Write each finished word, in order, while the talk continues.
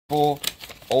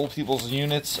old people's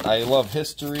units. I love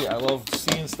history. I love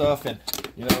seeing stuff, and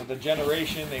you know, the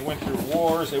generation, they went through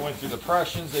wars, they went through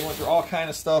depressions, they went through all kind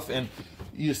of stuff, and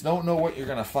you just don't know what you're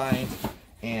gonna find.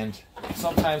 And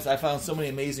sometimes I found so many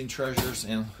amazing treasures,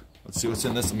 and let's see what's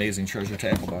in this amazing treasure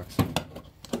tackle box.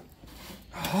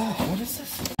 Oh, what is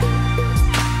this?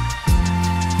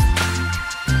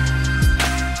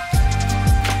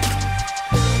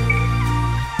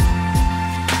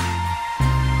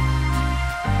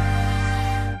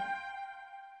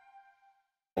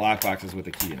 Lockbox is with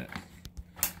a key in it.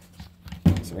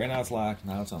 So right now it's locked,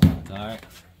 now it's unlocked. Alright.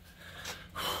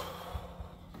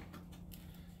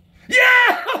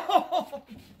 Yeah!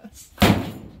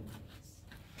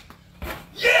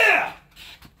 Yeah!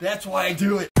 That's why I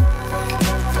do it.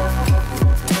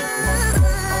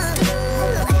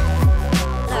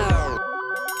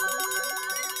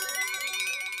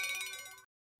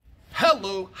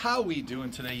 Hello, how we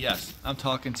doing today? Yes, I'm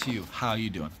talking to you. How you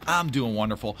doing? I'm doing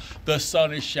wonderful. The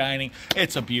sun is shining.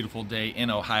 It's a beautiful day in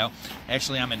Ohio.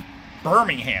 Actually, I'm in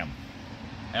Birmingham,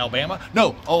 Alabama.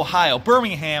 No, Ohio.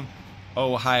 Birmingham,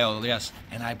 Ohio, yes.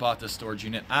 And I bought this storage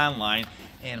unit online,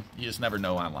 and you just never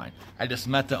know online. I just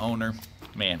met the owner.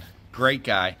 Man, great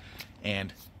guy.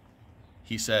 And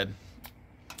he said,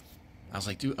 I was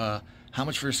like, dude, how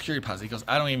much for a security deposit? He goes,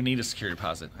 I don't even need a security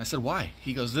deposit. I said, why?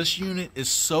 He goes, this unit is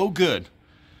so good,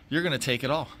 you're going to take it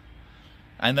all.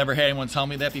 I never had anyone tell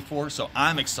me that before, so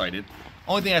I'm excited.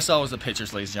 Only thing I saw was the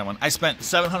pictures, ladies and gentlemen. I spent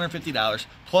 $750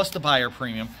 plus the buyer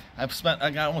premium. I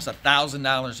got almost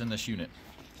 $1,000 in this unit.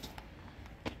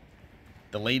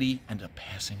 The lady ended up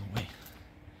passing away,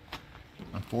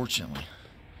 unfortunately.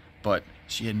 But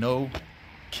she had no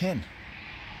kin,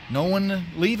 no one to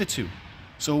leave it to.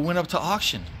 So it went up to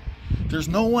auction. There's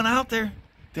no one out there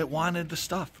that wanted the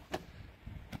stuff.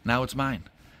 Now it's mine.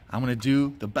 I'm gonna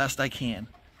do the best I can.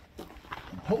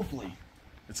 And hopefully,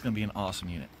 it's gonna be an awesome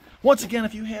unit. Once again,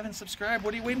 if you haven't subscribed,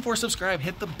 what are you waiting for? Subscribe,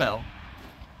 hit the bell.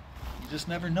 You just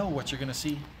never know what you're gonna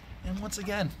see. And once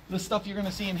again, the stuff you're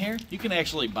gonna see in here, you can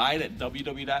actually buy it at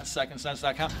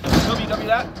www.secondsense.com.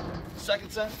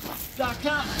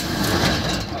 www.secondsense.com.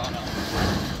 Oh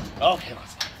no. Okay,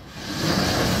 let's.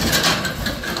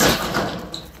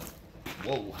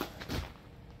 Whoa.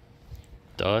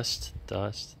 Dust,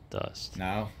 dust, dust.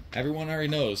 Now, everyone already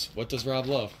knows, what does Rob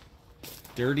love?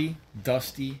 Dirty,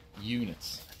 dusty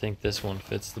units. I think this one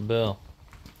fits the bill.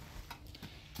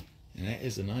 And that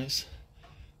is a nice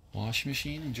wash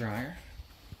machine and dryer.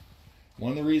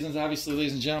 One of the reasons, obviously,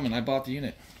 ladies and gentlemen, I bought the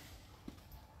unit.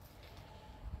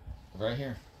 Right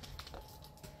here.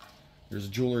 There's a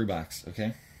jewelry box,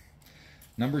 okay?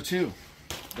 Number 2,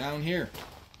 down here.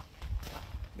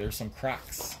 There's some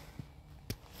Crocs.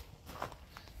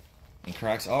 And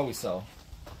Crocs always sell.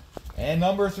 And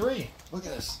number 3, look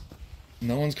at this.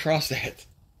 No one's crossed that.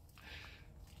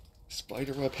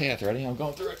 Spiderweb path. Ready? I'm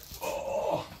going through it.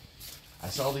 Oh, I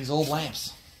saw these old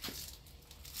lamps.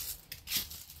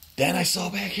 Then I saw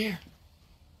back here.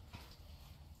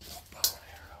 Bow and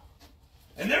arrow.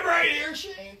 And then right here,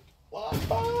 Shane.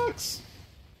 Lockbox.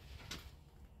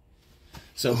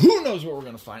 So who knows what we're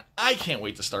going to find. I can't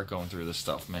wait to start going through this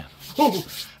stuff, man. Ooh,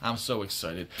 I'm so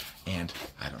excited. And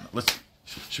I don't know.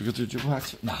 Should we go through the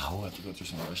box? No, we'll have to go through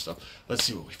some other stuff. Let's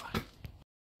see what we find.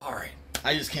 All right.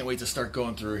 I just can't wait to start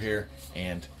going through here.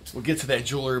 And we'll get to that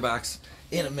jewelry box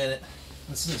in a minute.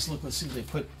 Let's just look. Let's see what they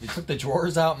put. They took the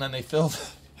drawers out and then they filled.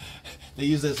 They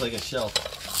use this like a shelf.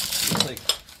 It's like.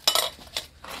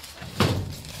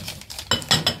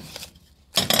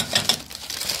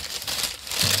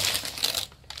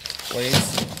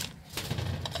 Plates,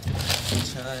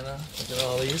 China, look at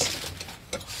all these.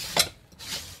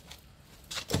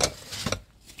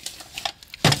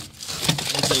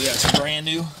 So you got some brand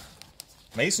new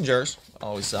mason jars,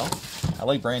 always sell. I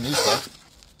like brand new stuff.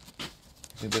 I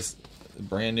think this is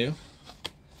brand new.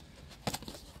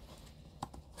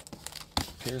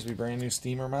 Appears to be brand new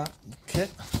steamer mop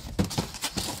kit.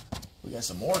 We got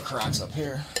some more Crocs up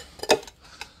here.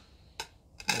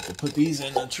 I have to put these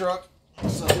in the truck.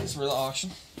 So these for the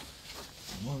auction.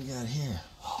 What we got here?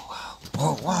 Oh wow!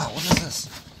 Oh wow! What is this?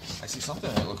 I see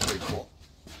something that looks pretty cool.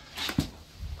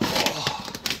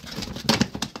 Oh.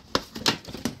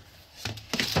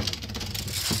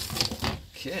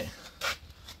 Okay.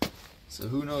 So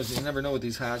who knows? You never know with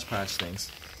these hodgepodge things.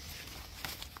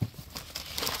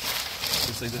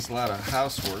 Looks like there's a lot of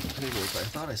housework, paperwork. But I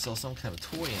thought I saw some kind of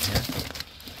toy in here.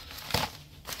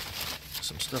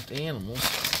 Some stuffed animals.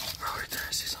 Oh, right there!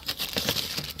 I see something.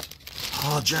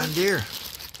 Oh, John Deere.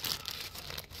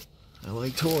 I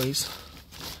like toys.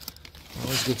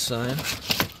 Always a good sign. Look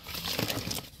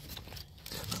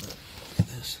at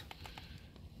this.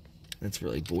 That's for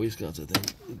like Boy Scouts, I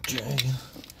think. Dragon.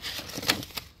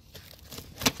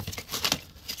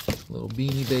 Little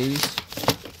beanie babies.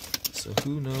 So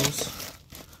who knows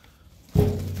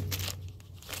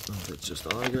if it's just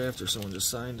autographed or someone just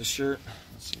signed the shirt.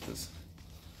 Let's see this.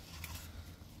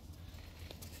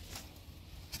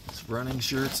 It's running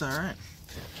shirts, alright.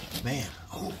 Man,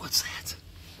 oh, what's that?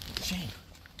 Shane.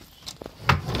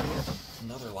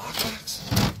 Another lockbox?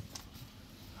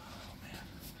 Oh man.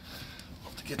 I'll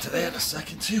have to get to that in a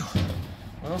second too.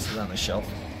 What else is on the shelf?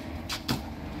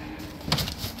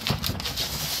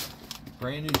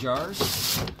 Brand new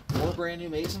jars? More brand new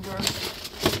mason jars?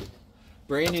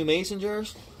 Brand new mason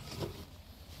jars?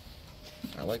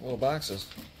 I like little boxes.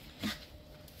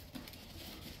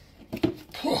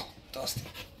 Oh, dusty.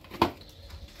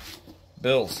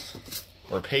 Bills.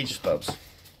 Or page stubs.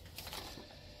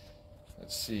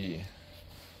 Let's see.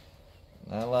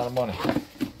 Not a lot of money.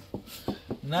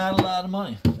 Not a lot of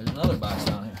money. There's another box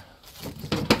down here.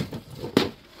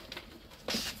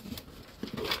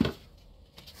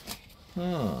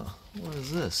 Huh. What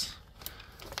is this?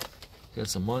 Got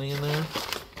some money in there.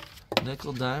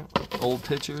 Nickel, dime, old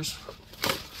pictures.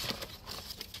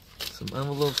 Some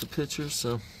envelopes of pictures,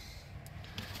 so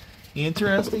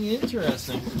interesting,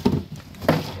 interesting.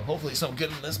 So hopefully something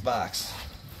good in this box.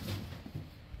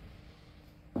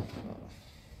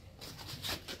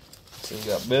 So we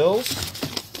got bills,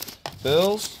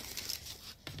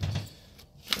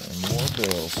 and more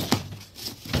bills.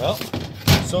 Well,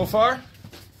 so far,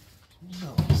 who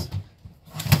knows?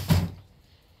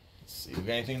 Let's see, we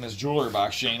got anything in this jewelry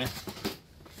box, Shana?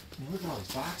 Look at all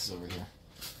these boxes over here.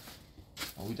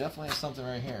 Well, we definitely have something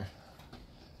right here.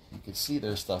 You can see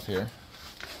their stuff here.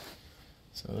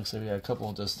 So it looks like we got a couple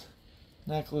of just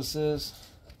necklaces.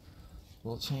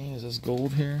 Little chain. Is this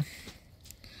gold here?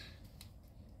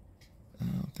 I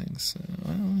don't think so.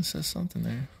 Well, it says something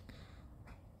there.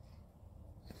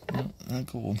 No, not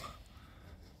gold.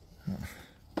 Huh.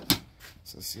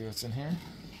 So let's see what's in here.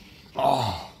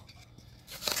 Oh!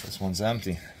 This one's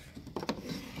empty.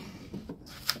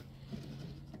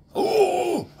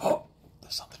 Oh! Oh!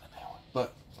 There's something in that one.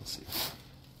 But, let's see.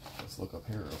 Let's look up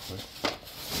here real quick.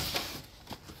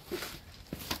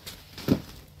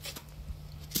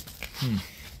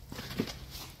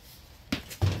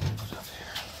 Put up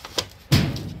here.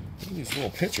 Look at these little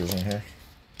pictures in here.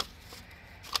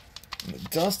 And the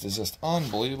dust is just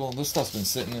unbelievable. This stuff's been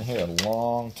sitting in here a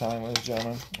long time, ladies and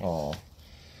gentlemen. Oh.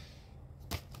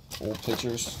 Old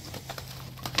pictures.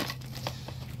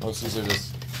 Most of these are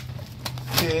just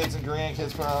kids and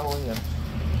grandkids probably, and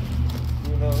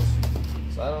who knows.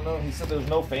 So I don't know. He said there's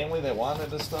no family that wanted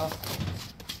this stuff.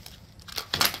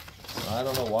 So I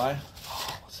don't know why.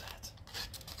 Oh, what's that?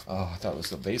 Oh, I thought it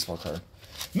was a baseball card.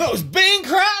 No, it's Bing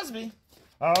Crosby.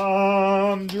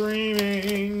 I'm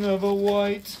dreaming of a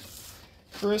white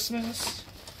Christmas.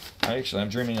 Actually, I'm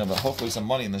dreaming of hopefully some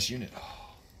money in this unit. Oh.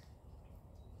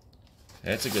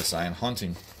 That's a good sign.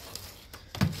 Hunting.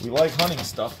 We like hunting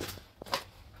stuff.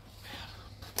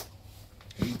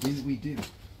 We do.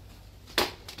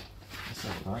 That's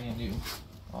like brand new.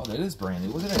 Oh, that is brand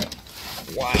new. Look at that.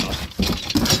 Wow.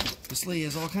 This lady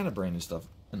has all kind of brand new stuff.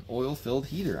 An oil-filled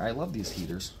heater. I love these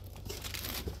heaters.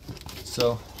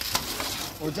 So,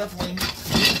 we're definitely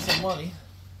getting some money.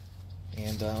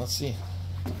 And let's see.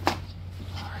 All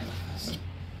right, look at this.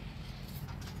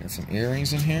 Got some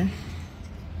earrings in here.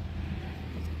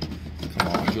 Come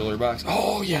on, jewelry box.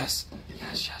 Oh, yes.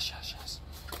 Yes.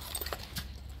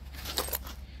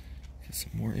 Get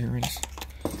some more earrings.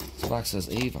 This box says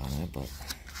Avon on it, but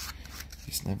you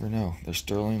just never know. There's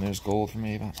sterling, there's gold from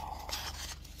Avon. Oh.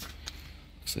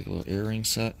 Looks like a little earring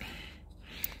set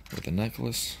with a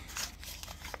necklace.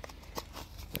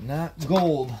 But not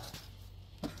gold.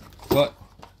 But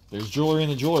there's jewelry in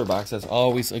the jewelry box. That's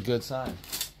always a good sign.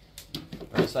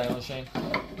 Right, Silent Shane?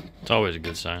 It's always a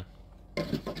good sign.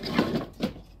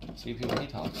 See people he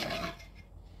talks.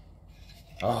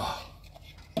 Oh,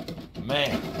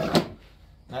 man.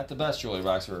 Not the best jewelry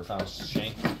box I've ever found,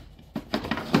 Shane.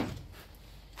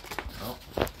 Oh.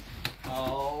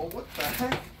 Oh, what the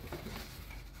heck?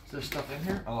 Is there stuff in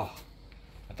here? Oh,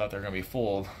 I thought they were going to be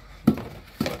full of.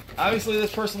 But obviously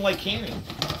this person liked candy.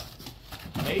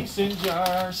 Mason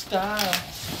jar style.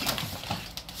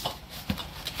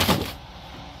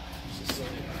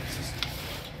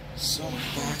 So many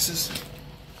boxes.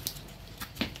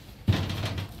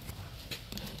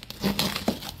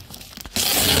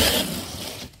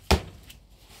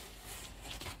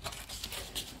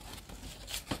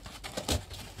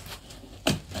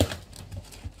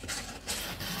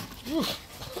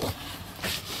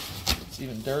 It's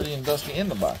even dirty and dusty in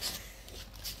the box.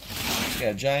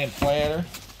 Got a giant platter.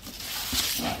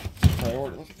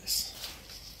 priority. Look at this.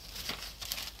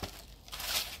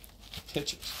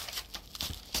 Pictures.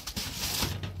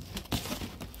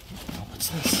 Oh, what's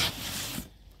this?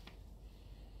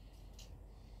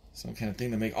 Some kind of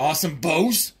thing to make awesome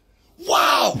bows.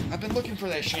 Wow! I've been looking for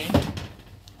that, Shane.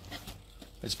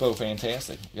 It's bow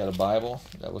fantastic. You got a Bible.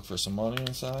 You gotta look for some money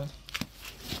inside.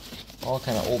 All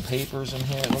kind of old papers in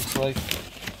here, it looks like.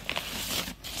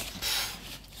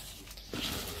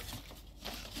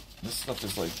 This stuff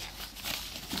is like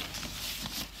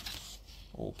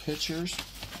old pictures.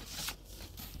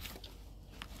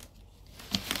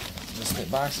 This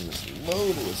box is just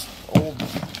loaded with old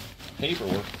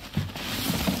paperwork.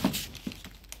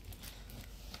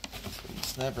 So you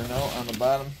just never know on the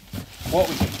bottom what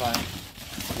we can find.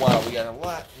 Wow, we got a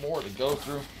lot more to go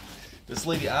through. This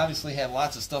lady obviously had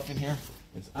lots of stuff in here.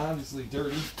 It's obviously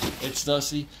dirty, it's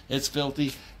dusty, it's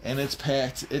filthy, and it's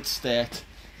packed, it's stacked,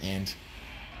 and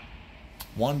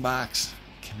one box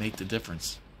can make the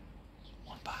difference.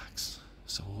 One box.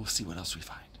 So we'll see what else we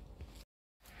find.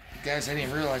 Guys, I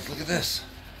didn't realize, look at this.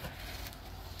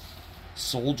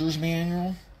 Soldier's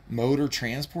manual, motor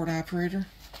transport operator.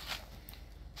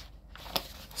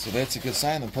 So that's a good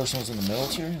sign the person was in the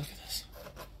military. Look at this.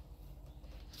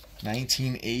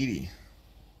 1980.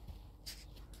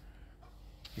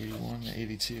 81 to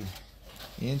 82.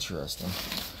 Interesting.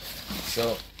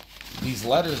 So these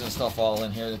letters and stuff all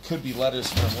in here, there could be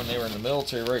letters from when they were in the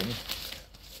military writing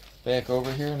back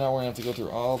over here. Now we're going to have to go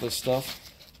through all this stuff.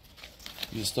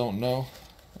 You just don't know.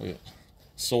 Look at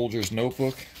soldier's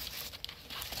notebook.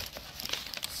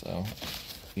 So,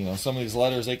 you know, some of these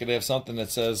letters, they could have something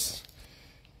that says,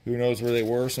 who knows where they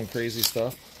were, some crazy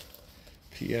stuff.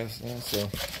 P.S. So,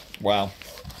 wow.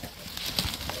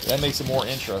 That makes it more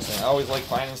interesting. I always like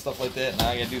finding stuff like that. Now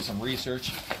I got to do some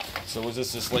research. So was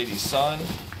this lady's son?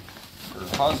 Her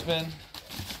husband?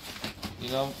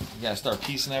 You know, you got to start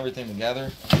piecing everything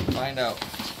together. Find out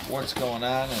what's going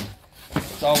on. And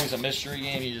it's always a mystery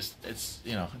game. It's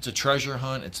a treasure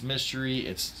hunt. It's mystery.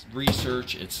 It's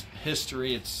research. It's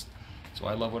history. That's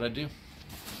why I love what I do.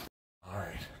 All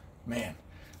right, man.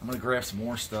 I'm gonna grab some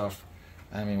more stuff.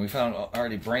 I mean, we found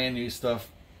already brand new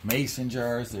stuff. Mason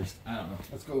jars. I don't know.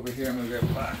 Let's go over here. I'm gonna grab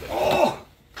a box. Oh,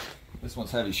 this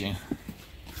one's heavy, Shane.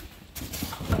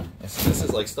 And so this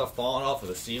is like stuff falling off of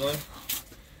the ceiling.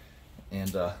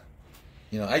 And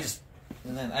you know,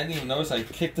 and then I didn't even notice I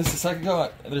kicked this a second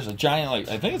ago. There's a giant, like,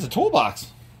 I think it's a toolbox.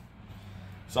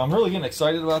 So I'm really getting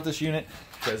excited about this unit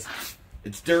because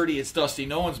it's dirty, it's dusty.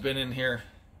 No one's been in here.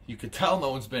 You could tell no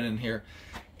one's been in here.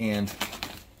 And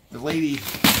the lady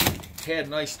had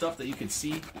nice stuff that you could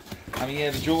see. I mean,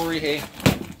 yeah, the jewelry, hey.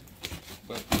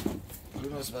 But who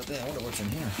knows about that? I wonder what's in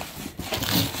here.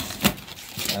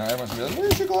 Everyone's gonna be like,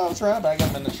 where's your gloves, Rob? I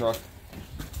got them in the truck.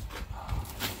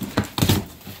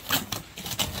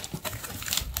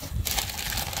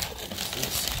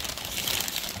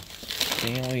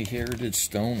 Family heritage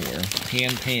stoneware,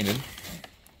 hand painted.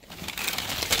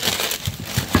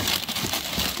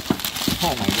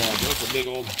 Oh my God, that's a big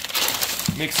old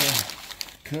mixing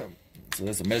cup. So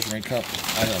that's a measuring cup.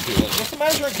 I know people are like, what's a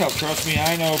measuring cup? Trust me,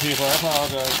 I know people. I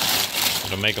apologize. I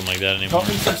don't make them like that anymore. Cut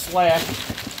me some slack.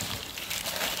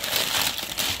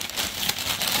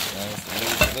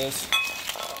 This.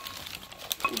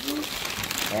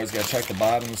 Always gotta check the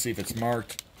bottom to see if it's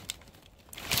marked.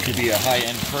 Could be a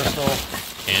high-end crystal.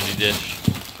 Candy dish.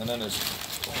 And then there's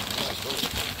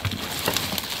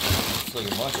like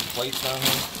a bunch of plates down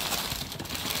here.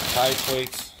 Pie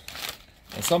plates.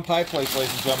 And some pie plates,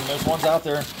 ladies and gentlemen, there's ones out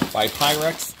there by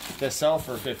Pyrex that sell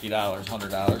for $50,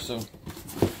 $100. So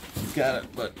you've got it.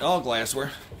 But all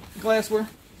glassware. Glassware,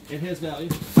 it has value.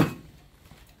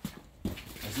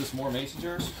 Is this more mason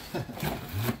jars?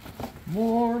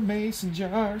 More mason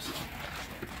jars.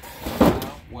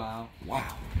 Wow, wow,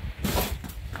 wow.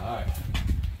 Alright.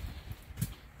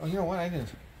 Oh, you know what? I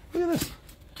didn't. Look at this.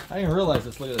 I didn't realize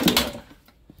this. Look at this.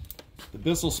 The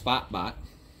Bissell Spot Bot.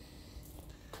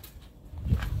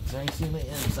 Is there anything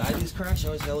inside these cracks? You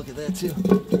always gotta look at that too.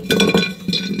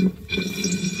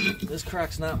 This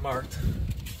crack's not marked.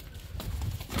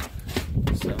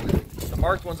 So, the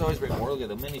marked ones always bring more. Look at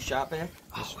the mini shop vac.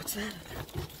 Oh, what's that?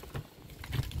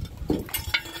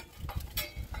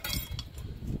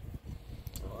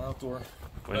 Oh, outdoor.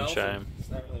 Wind chime. It's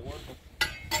not really working.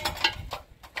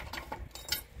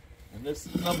 And this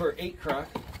is number 8 crock.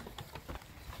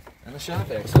 And the shop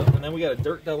vac stuff. And then we got a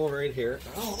dirt devil right here.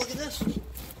 Oh, look at this.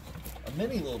 A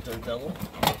mini little dirt devil.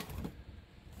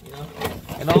 You know?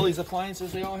 And all these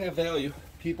appliances, they all have value.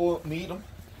 People need them.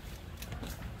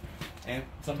 And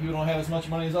some people don't have as much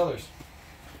money as others.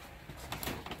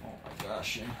 Oh my gosh,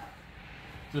 Shane.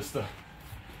 Just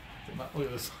Look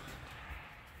at this.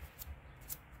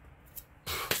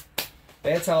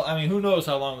 That's how, I mean, who knows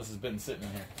how long this has been sitting in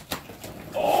here.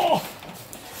 Oh!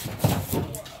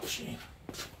 Oh, shit.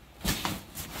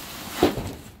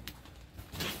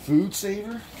 Food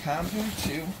Saver, Compact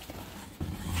 2.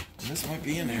 This might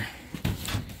be in there.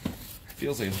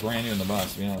 Feels like it's brand new in the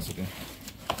box, to be honest with you.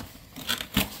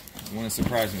 It wouldn't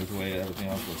surprise me with the way everything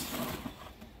else was.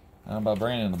 I don't know about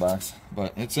brand new in the box,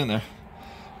 but it's in there.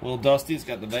 A little dusty, it's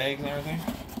got the bag and everything.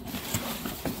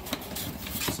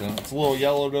 So it's a little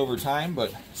yellowed over time,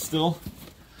 but still,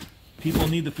 people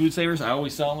need the Food Savers. I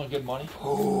always sell them at good money.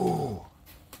 Oh,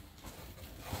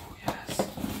 yes.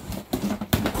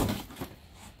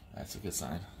 That's a good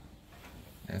sign.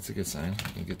 That's a good sign.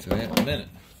 We can get to that in a minute.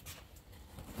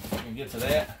 We can get to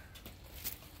that.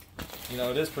 You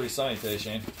know, it is pretty sunny today,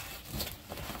 Shane.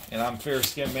 And I'm a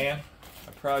fair-skinned man.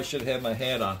 I probably should have had my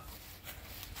hat on.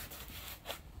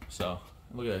 So,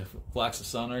 look at it. Blocks the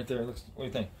sun right there. What do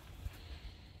you think?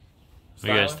 What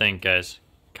do you guys think, guys?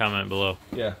 Comment below.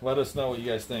 Yeah, let us know what you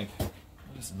guys think. What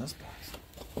is in this box?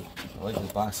 I like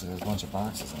this box. There's a bunch of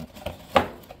boxes in it.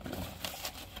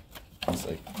 It's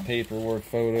like paperwork,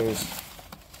 photos,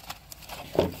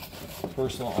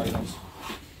 personal items.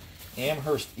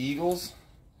 Amherst Eagles.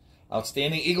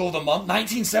 Outstanding Eagle of the Month,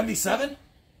 1977?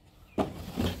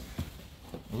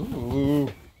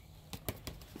 Ooh.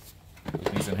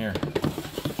 Things in here.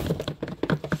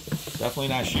 Definitely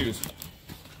not shoes.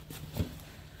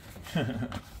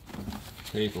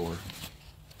 Paperwork.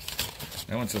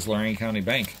 That one says Lorain County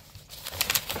Bank.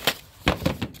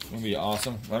 It's gonna be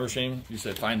awesome. Remember, Shane, you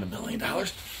said find $1 million?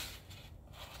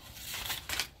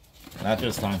 Not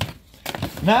this time.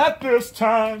 Not this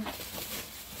time!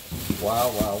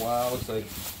 Wow, wow, wow. Looks like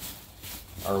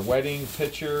our wedding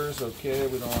pictures. Okay,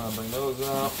 we don't want to bring those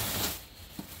up.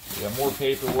 We have more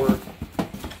paperwork.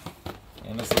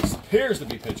 And this appears to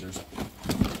be pictures.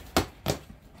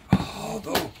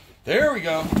 Oh, there we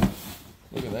go.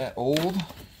 Look at that old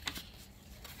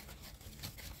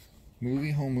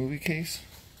home movie case.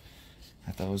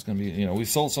 I thought it was going to be, you know, we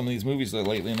sold some of these movies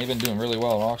lately and they've been doing really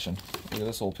well at auction. Look at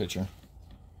this old picture.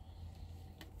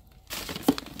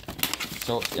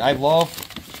 So I love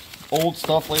old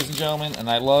stuff, ladies and gentlemen, and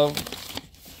I love,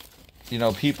 you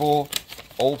know,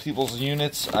 old people's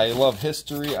units. I love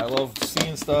history. I love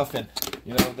seeing stuff, and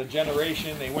you know, the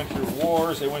generation, they went through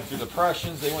wars, they went through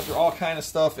depressions, they went through all kind of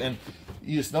stuff, and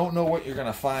you just don't know what you're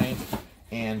gonna find.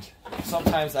 And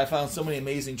sometimes I found so many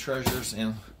amazing treasures,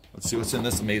 and let's see what's in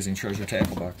this amazing treasure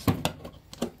tackle box.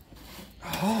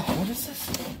 Oh, what is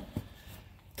this?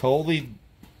 Totally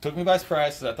took me by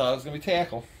surprise because I thought it was gonna be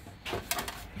tackle.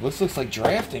 This looks like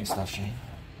drafting stuff, Shane.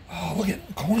 Oh, look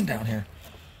at coin down here.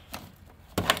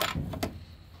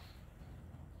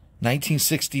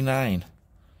 1969.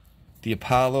 The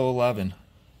Apollo 11.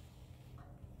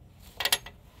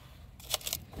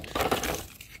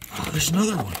 Oh, there's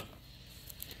another one.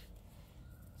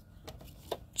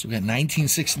 So we got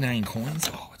 1969 coins.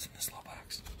 Oh, what's in this little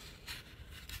box?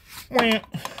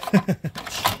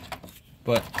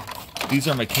 But these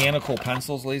are mechanical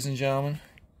pencils, ladies and gentlemen.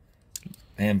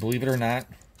 And believe it or not,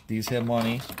 these have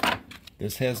money.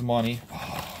 This has money.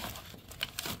 Oh.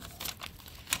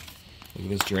 Look at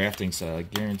this drafting set, I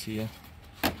guarantee you.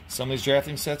 Some of these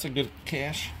drafting sets are good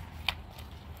cash.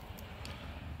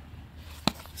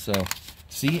 So,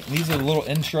 see, these are little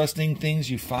interesting things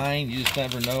you find. You just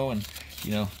never know. And,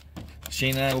 you know,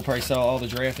 Shane and I will probably sell all the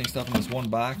drafting stuff in this one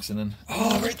box. And then,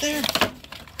 oh, right there.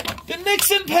 The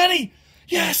Nixon penny.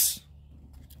 Yes.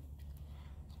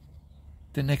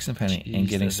 The Nixon penny. Jeez, and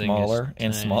getting smaller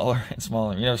and smaller and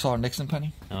smaller. You ever saw a Nixon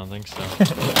penny? I don't think so.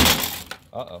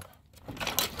 Uh-oh.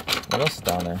 What else is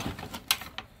down there?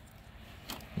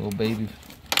 Little baby.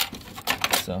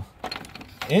 So,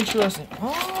 interesting.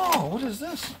 Oh, what is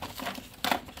this?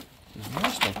 There's more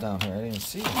stuff down here. I didn't even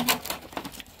see it.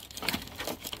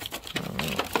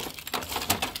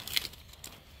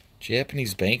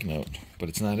 Japanese banknote, but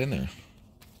it's not in there.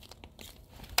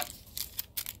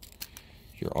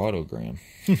 Your autogram.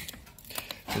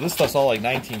 So this stuff's all like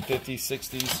 1950s,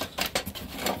 60s.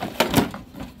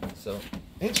 So,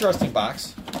 interesting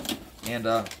box. And,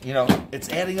 you know, it's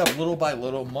adding up little by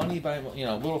little, money by, you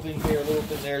know, little thing here, little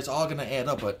thing there. It's all going to add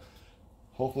up, but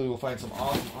hopefully we'll find some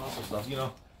awesome stuff. You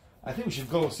know, I think we should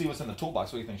go see what's in the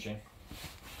toolbox. What do you think, Shane?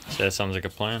 That sounds like a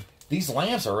plan. These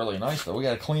lamps are really nice, though. We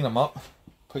got to clean them up.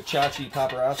 Put Chachi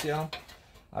paparazzi on them.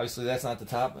 Obviously, that's not the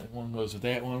top. One goes with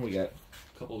that one. We got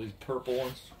a couple of these purple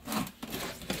ones.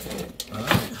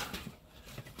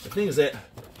 The thing is that,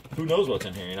 who knows what's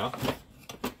in here, you know?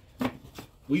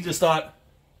 We just thought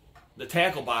the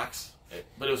tackle box,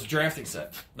 but it was a drafting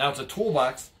set. Now it's a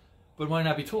toolbox, but it might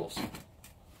not be tools.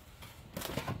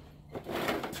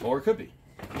 Or it could be.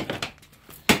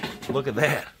 Look at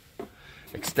that.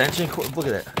 Extension cord. Look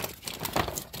at that.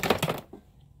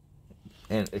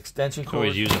 And extension cord.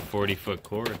 Always use a 40-foot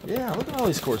cord. Yeah, look at all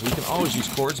these cords. We can always use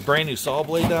cords. Brand new saw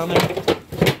blade down there.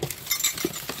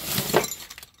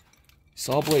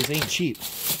 Saw blades ain't cheap.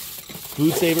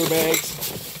 Food saver bags.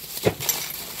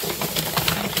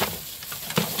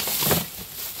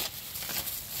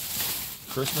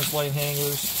 Christmas light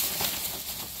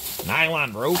hangers.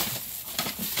 Nylon rope.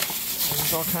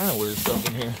 There's all kind of weird stuff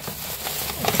in here.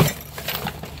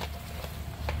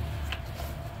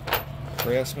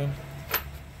 Craftsman.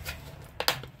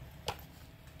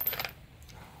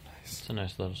 It's a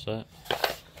nice little set.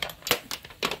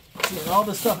 See, and all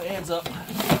this stuff adds up.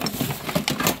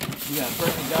 We got a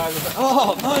brand new guy with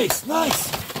oh, nice,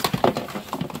 nice.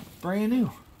 Brand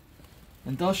new.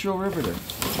 Industrial riveter.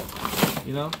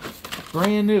 You know?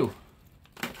 Brand new.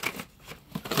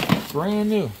 Brand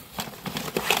new.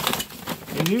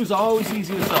 And new's always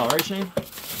easy to sell, right, Shane?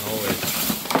 Always.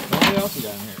 What else we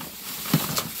got in here?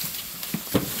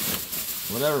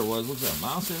 Whatever it was. Looks like a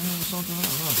mouse in here or something. I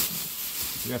don't know.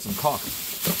 We got some caulk.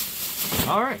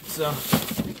 Alright, so.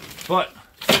 But,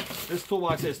 this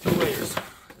toolbox has 2 layers.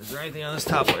 Is there anything on this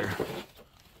top layer?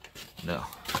 No.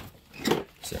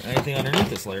 Is there anything underneath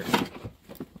this layer?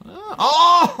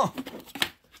 Oh!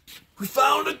 We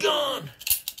found a gun!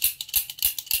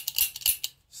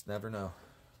 Just never know.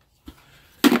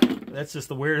 That's just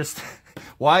the weirdest.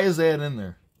 Why is that in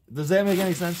there? Does that make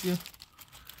any sense to you?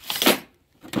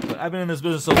 But I've been in this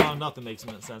business so long, nothing makes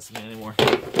sense to me anymore.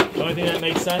 The only thing that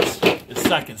makes sense is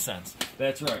second sense.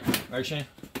 That's right. Right, Shane?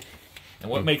 And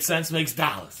what makes sense makes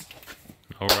dollars.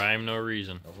 No rhyme, no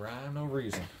reason. No rhyme, no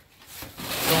reason.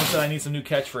 Someone said I need some new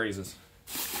catchphrases.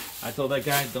 I told that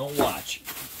guy, don't watch.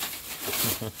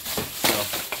 So,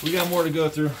 we got more to go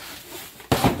through.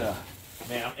 And,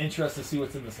 man, I'm interested to see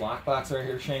what's in this lockbox right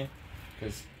here, Shane.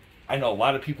 Because I know a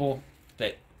lot of people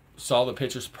that saw the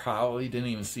pictures probably didn't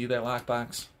even see that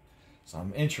lockbox. So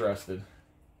I'm interested.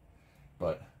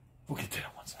 But we'll get to that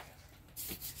in 1 second.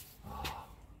 Oh,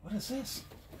 what is this?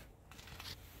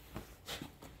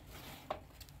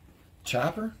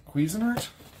 Chopper? Cuisinart?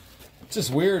 It's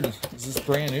just weird. Is this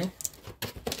brand new?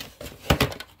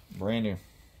 Brand new.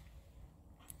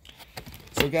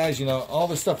 So guys, you know, all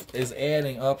this stuff is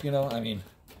adding up, you know. I mean,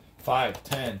 $5,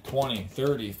 $10, $20,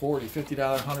 $30, $40,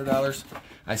 $50, $100.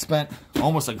 I spent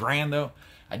almost $1,000 though.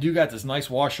 I do got this nice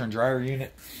washer and dryer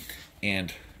unit.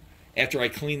 And after I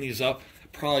clean these up, I'll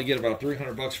probably get about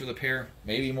 $300 for the pair,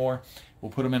 maybe more.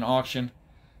 We'll put them in auction.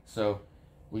 So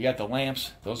we got the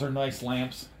lamps. Those are nice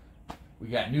lamps. We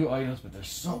got new items, but there's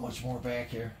so much more back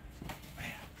here.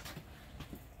 Man.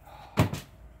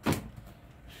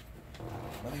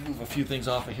 Let me move a few things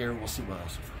off of here. We'll see what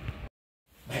else.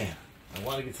 Man, I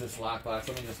want to get to this lockbox.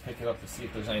 Let me just pick it up to see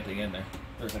if there's anything in there.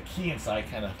 There's a key inside,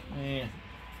 kind of.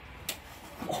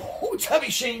 Oh, it's heavy,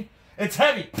 Shane. It's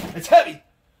heavy. It's heavy.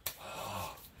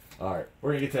 Oh. All right,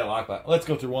 we're gonna get to that lockbox. Let's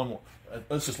go through one more.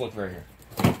 Let's just look right here.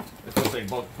 It's gonna say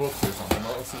books or something.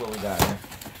 Let's see what we got here.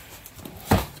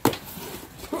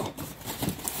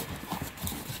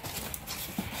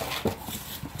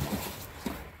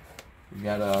 We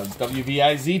got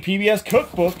WVIZ PBS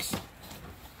cookbooks.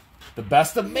 The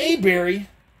Best of Mayberry.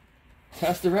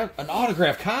 Test the an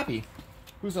autograph copy.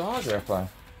 Who's the autograph by?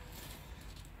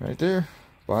 Right there.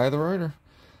 By the writer.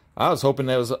 I was hoping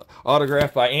that was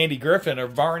autographed by Andy Griffin or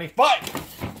Barney Fife.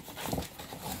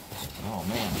 Oh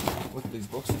man. Look at these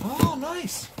books. Oh,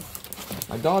 nice.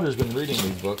 My daughter's been reading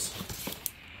these books.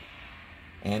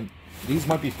 And these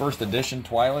might be first edition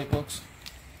Twilight books.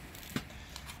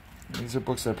 These are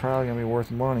books that are probably going to be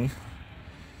worth money.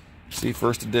 See,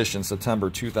 first edition, September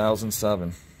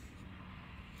 2007.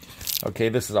 Okay,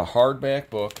 this is a hardback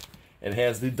book. It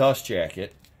has the dust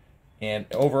jacket. And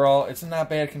overall, it's in not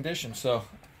bad condition. So,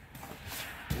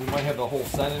 we might have the whole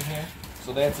set in here.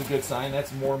 So that's a good sign.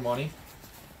 That's more money.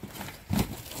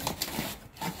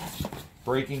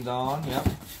 Breaking Dawn, yep.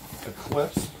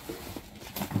 Eclipse.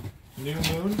 New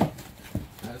Moon.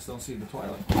 I just don't see the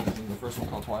Twilight. Isn't the first one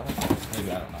called Twilight?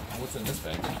 Maybe, I don't know. What's in this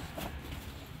bag?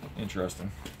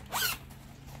 Interesting.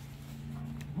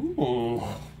 Ooh.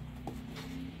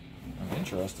 I'm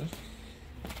interested.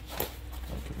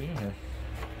 What could be in here?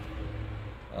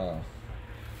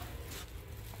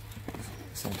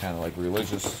 Some kind of like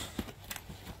religious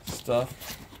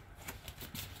stuff.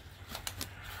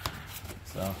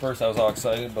 So at first I was all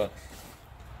excited, but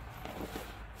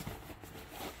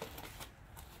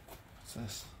what's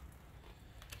this?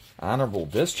 Honorable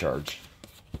discharge.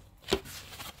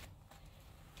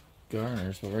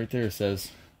 Garners, but right there it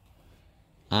says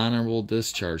Honorable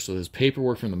discharge. So his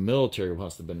paperwork from the military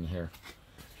must have been in here.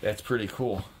 That's pretty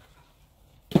cool.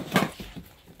 All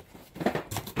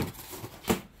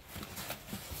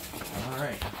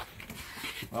right.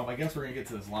 Well, I guess we're going to get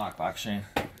to this lockbox, Shane.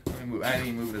 Let me move. I didn't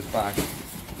even move this box.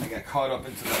 I got caught up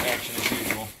into the action as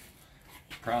usual.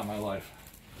 Proud of my life.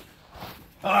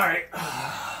 All right.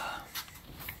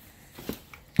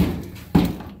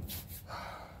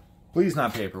 Please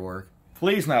not paperwork.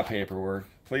 Please not paperwork.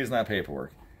 Please not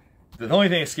paperwork. The only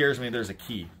thing that scares me, there's a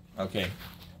key. Okay.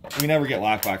 We never get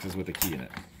lockboxes with a key in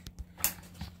it.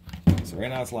 So right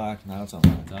now it's locked. Now it's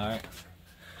unlocked. All right.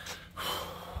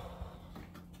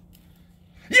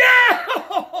 Yeah!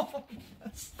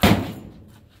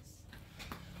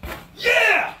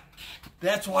 Yeah!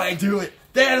 That's why I do it.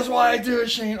 That is why I do it,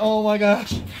 Shane. Oh my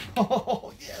gosh.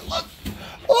 Oh yeah, look.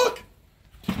 Look.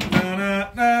 Na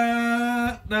na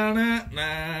na na na na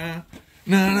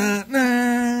na na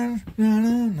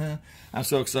na na. I'm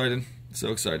so excited.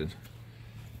 So excited.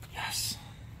 Yes.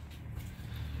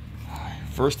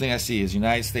 First thing I see is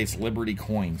United States Liberty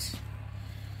coins.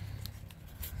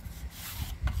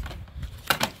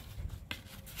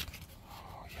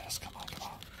 Oh yes, come on, come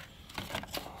on.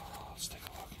 Oh, let's take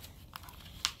a look.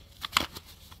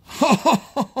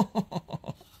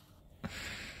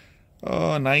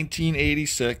 Oh,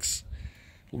 1986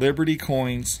 Liberty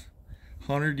coins,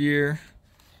 100-year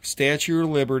Statue of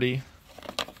Liberty.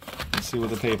 Let's see what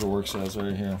the paperwork says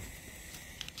right here.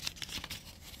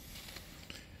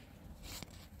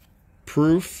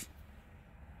 Proof.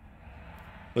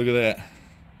 Look at that.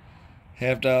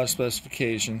 $50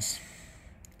 specifications.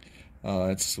 Oh,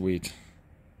 that's sweet.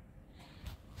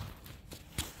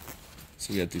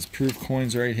 So we got these proof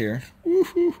coins right here.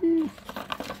 Woo-hoo-hoo.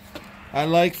 I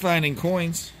like finding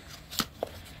coins.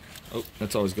 Oh,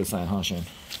 that's always a good sign, huh, Shane?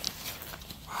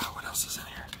 Wow, what else is in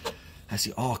here? I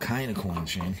see all kind of coins,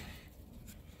 Shane.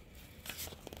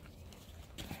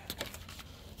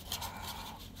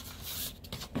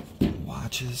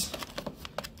 Watches.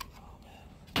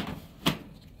 Oh, man.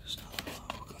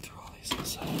 We'll go through all these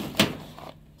inside.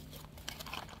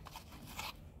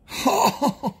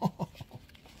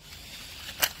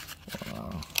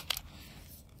 Wow.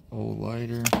 Old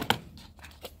lighter.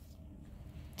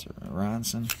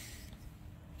 Ronson.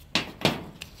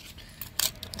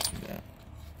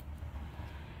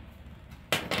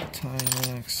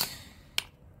 Timex.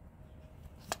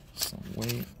 Some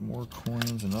weight, more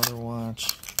coins, another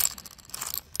watch.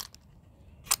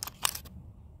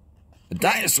 A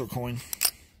dinosaur coin.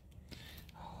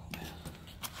 Oh, man.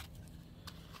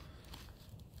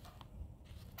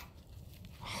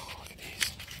 Oh, look at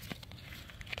these.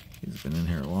 These have been in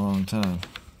here a long time.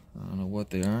 I don't know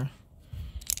what they are.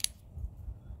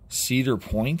 Cedar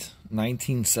Point,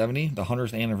 1970, the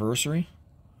 100th anniversary.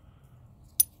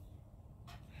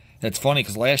 That's funny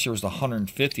because last year was the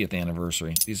 150th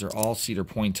anniversary. These are all Cedar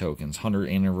Point tokens,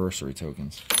 100th anniversary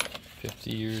tokens. 50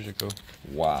 years ago.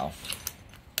 Wow.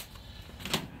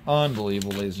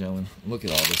 Unbelievable, ladies and gentlemen. Look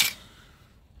at all this.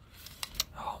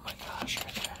 Oh my gosh,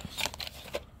 right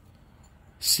there.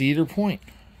 Cedar Point.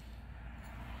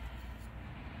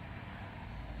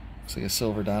 Looks like a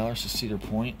silver dollar. It's a Cedar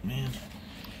Point, man.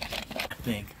 I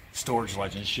think Storage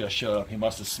Legends just showed up. He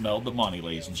must have smelled the money,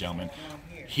 ladies and gentlemen.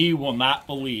 He will not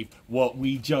believe what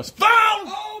we just found!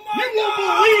 Oh my God!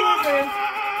 You won't believe it,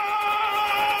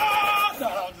 man! No,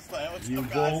 I'm just playing. You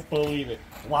won't believe it.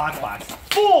 Lockbox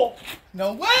full!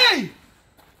 No way!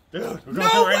 Dude, we're going no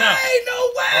through it right now. No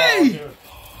way!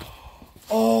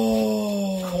 Oh,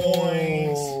 Oh,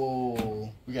 coins.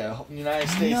 We got a United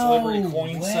States Liberty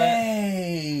coin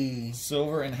set.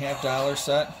 Silver and $50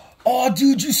 set. Oh,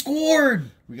 dude, you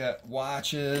scored! We got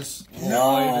watches,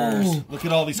 No. lighters. Look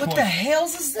at all these What coins. the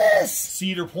hells is this?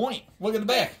 Cedar Point. Look at the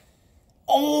back.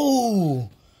 Oh!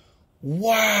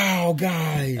 Wow,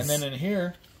 guys. And then in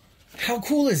here, how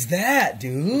cool is that, look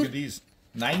dude? at these.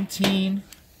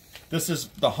 This is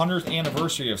the 100th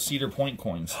anniversary of Cedar Point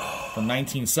coins from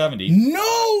 1970.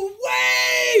 No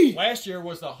way! Last year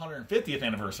was the 150th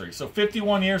anniversary. So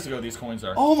 51 years ago these coins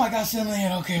are. Oh my gosh,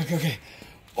 man. Okay.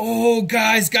 Oh,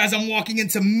 guys, I'm walking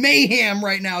into mayhem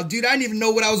right now, dude. I didn't even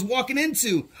know what I was walking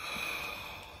into.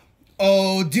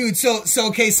 Oh, dude.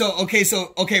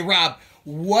 Okay, Rob.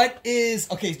 What is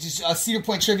just a Cedar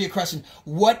Point trivia question?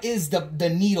 What is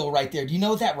the needle right there? Do you know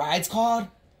what that ride's called?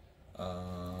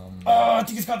 I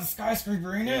think it's called the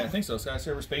Skyscraper, ain't it? Yeah, I think so.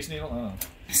 Skyscraper, Space Needle. I don't know.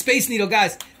 Space Needle,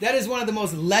 guys. That is one of the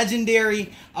most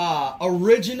legendary,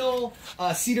 original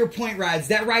Cedar Point rides.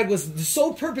 That ride was, the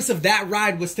sole purpose of that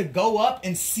ride was to go up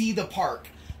and see the park.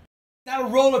 It's not a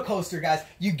roller coaster, guys.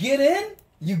 You get in,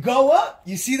 you go up,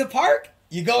 you see the park,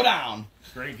 you go down.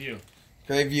 Great view.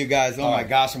 Great view, guys. Oh my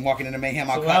gosh, I'm walking into Mayhem.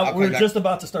 So now we're just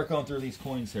about to start going through these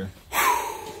coins here.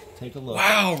 Take a look.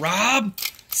 Wow, Rob.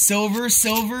 Silver,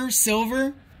 silver,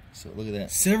 silver. So look at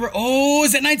that. Silver. Oh,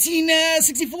 is that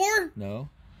 1964? No.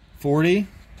 40.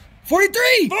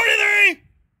 43. 43!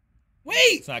 Wait.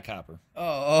 It's not copper.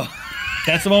 Oh.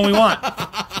 That's the one we want. Wait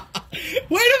a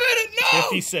minute. No.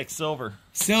 56, silver.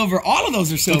 Silver. All of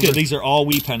those are silver. Look at, these are all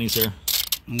wheat pennies here.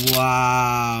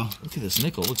 Wow. Look at this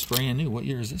nickel. It looks brand new. What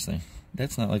year is this thing?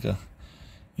 That's not like a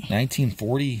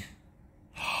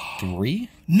 1943?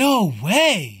 No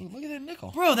way. Look at that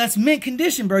nickel. Bro, that's mint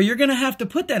condition, bro. You're going to have to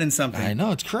put that in something. I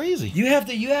know. It's crazy. You have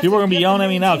to. People are going to be yelling at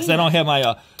me now because I don't have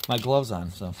my my gloves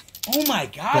on. So. Oh, my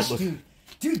gosh, dude.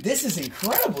 Dude, this is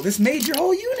incredible. This made your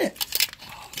whole unit.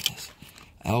 Oh, look at this.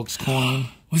 Elks coin.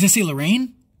 Was that say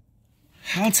Lorraine?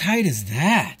 How tight is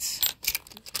that?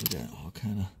 Look at all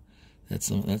kind of. That's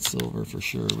silver for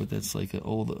sure, but that's like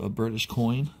a British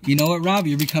coin. You know what, Rob?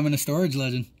 You're becoming a storage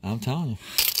legend. I'm telling you.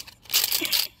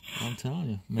 I'm telling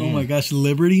you. Man. Oh my gosh,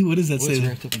 Liberty? What does that say? What's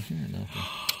wrapped up in here? Nothing.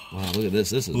 Wow, look at this.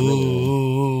 This is really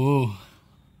old.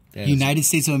 United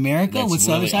States of America? What's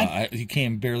the other side? You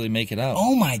can't barely make it out.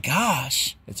 Oh my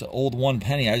gosh. It's an old 1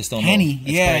 penny. I just don't know. Penny,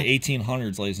 yeah. It's probably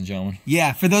 1800s, ladies and gentlemen.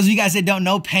 Yeah, for those of you guys that don't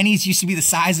know, pennies used to be the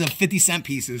size of 50-cent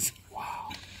pieces. Wow.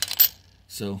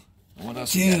 So... what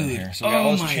else we got in here? So we got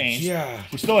all this change. God.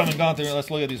 We still haven't gone through. Let's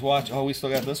look at these watch. Oh, we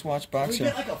still got this watch box We here.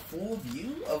 get like a full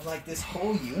view of like this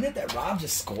whole unit that Rob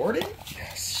just scored in?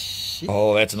 Yes. Shit.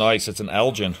 Oh, that's nice. It's an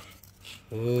Elgin.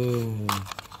 Ooh.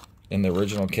 In the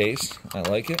original case. I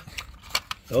like it.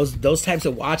 Those types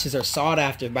of watches are sought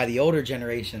after by the older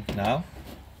generation. Now.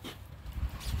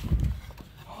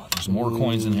 Oh, there's more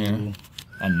coins in here.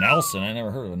 A Nelson. I never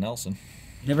heard of a Nelson.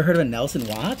 Never heard of a Nelson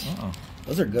watch? Uh-uh.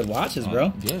 Those are good watches, bro.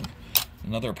 Good.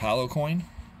 Another Apollo coin.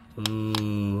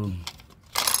 Ooh.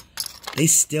 They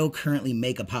still currently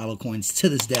make Apollo coins to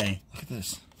this day. Look at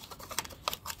this.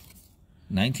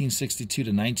 1962 to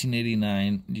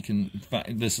 1989. You can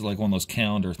find, this is like one of those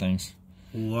calendar things.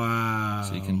 Wow.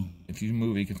 So you can, if you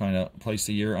move it, you can find out, place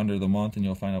the year under the month, and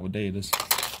you'll find out what day it is.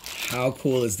 How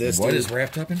cool is this, What dude? is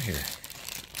wrapped up in here?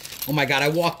 Oh my god, I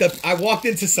walked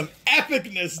into some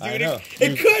epicness, dude. I know.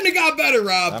 It couldn't have got better,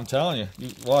 Rob. I'm telling you,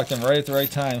 you walked in right at the right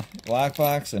time.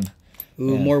 Lockbox and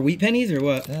Ooh, more wheat pennies or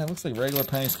what? yeah, it looks like regular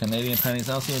pennies, Canadian pennies.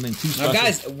 I don't see anything too special. Now,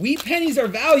 guys, wheat pennies are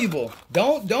valuable.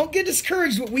 Don't get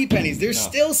discouraged with wheat pennies. There's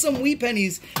still some wheat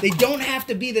pennies. They don't have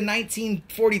to be the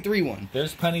 1943 one.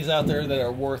 There's pennies out there that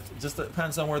are worth. Just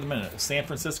depends on where the mint is. San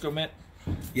Francisco mint.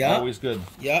 Yeah, always good.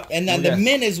 Yep, and then the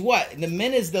mint is what? The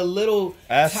mint is the little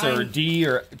S or D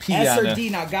or P S on or it. D.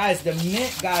 Now, guys, the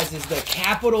mint, guys, is the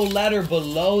capital letter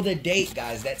below the date,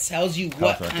 guys. That tells you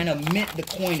what kind of mint the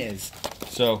coin is.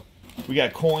 So, we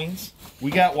got coins,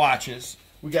 we got watches,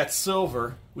 we got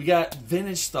silver, we got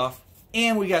vintage stuff,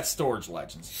 and we got storage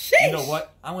legends. Sheesh. You know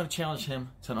what? I'm going to challenge him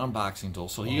to an unboxing duel.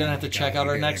 So, you're going to have to check out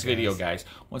our next video, guys.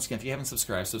 Once again, if you haven't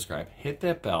subscribed, subscribe. Hit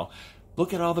that bell.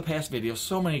 Look at all the past videos.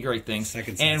 So many great things.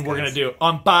 And we're going to do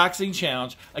unboxing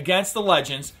challenge against the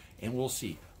legends. And we'll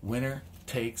see. Winner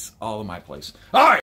takes all of my place. All right.